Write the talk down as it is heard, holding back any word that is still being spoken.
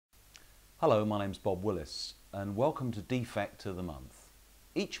Hello, my name's Bob Willis and welcome to Defect of the Month.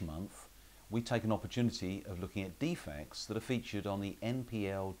 Each month we take an opportunity of looking at defects that are featured on the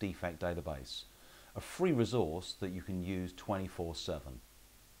NPL Defect Database, a free resource that you can use 24/7.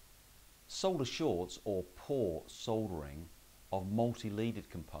 Solder shorts or poor soldering of multi-leaded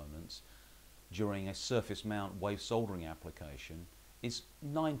components during a surface mount wave soldering application is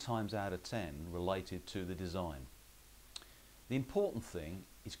 9 times out of 10 related to the design. The important thing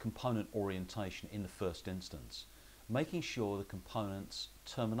is component orientation in the first instance, making sure the components'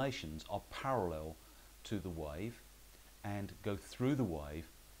 terminations are parallel to the wave and go through the wave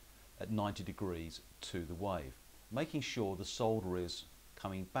at 90 degrees to the wave, making sure the solder is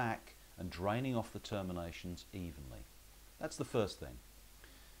coming back and draining off the terminations evenly. That's the first thing.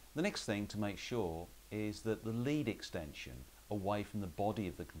 The next thing to make sure is that the lead extension away from the body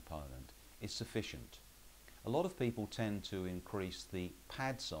of the component is sufficient. A lot of people tend to increase the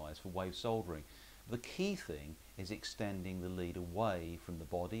pad size for wave soldering. The key thing is extending the lead away from the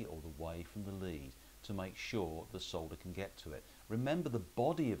body or the way from the lead to make sure the solder can get to it. Remember, the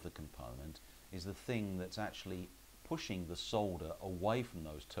body of the component is the thing that's actually pushing the solder away from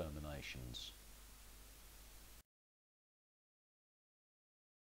those terminations.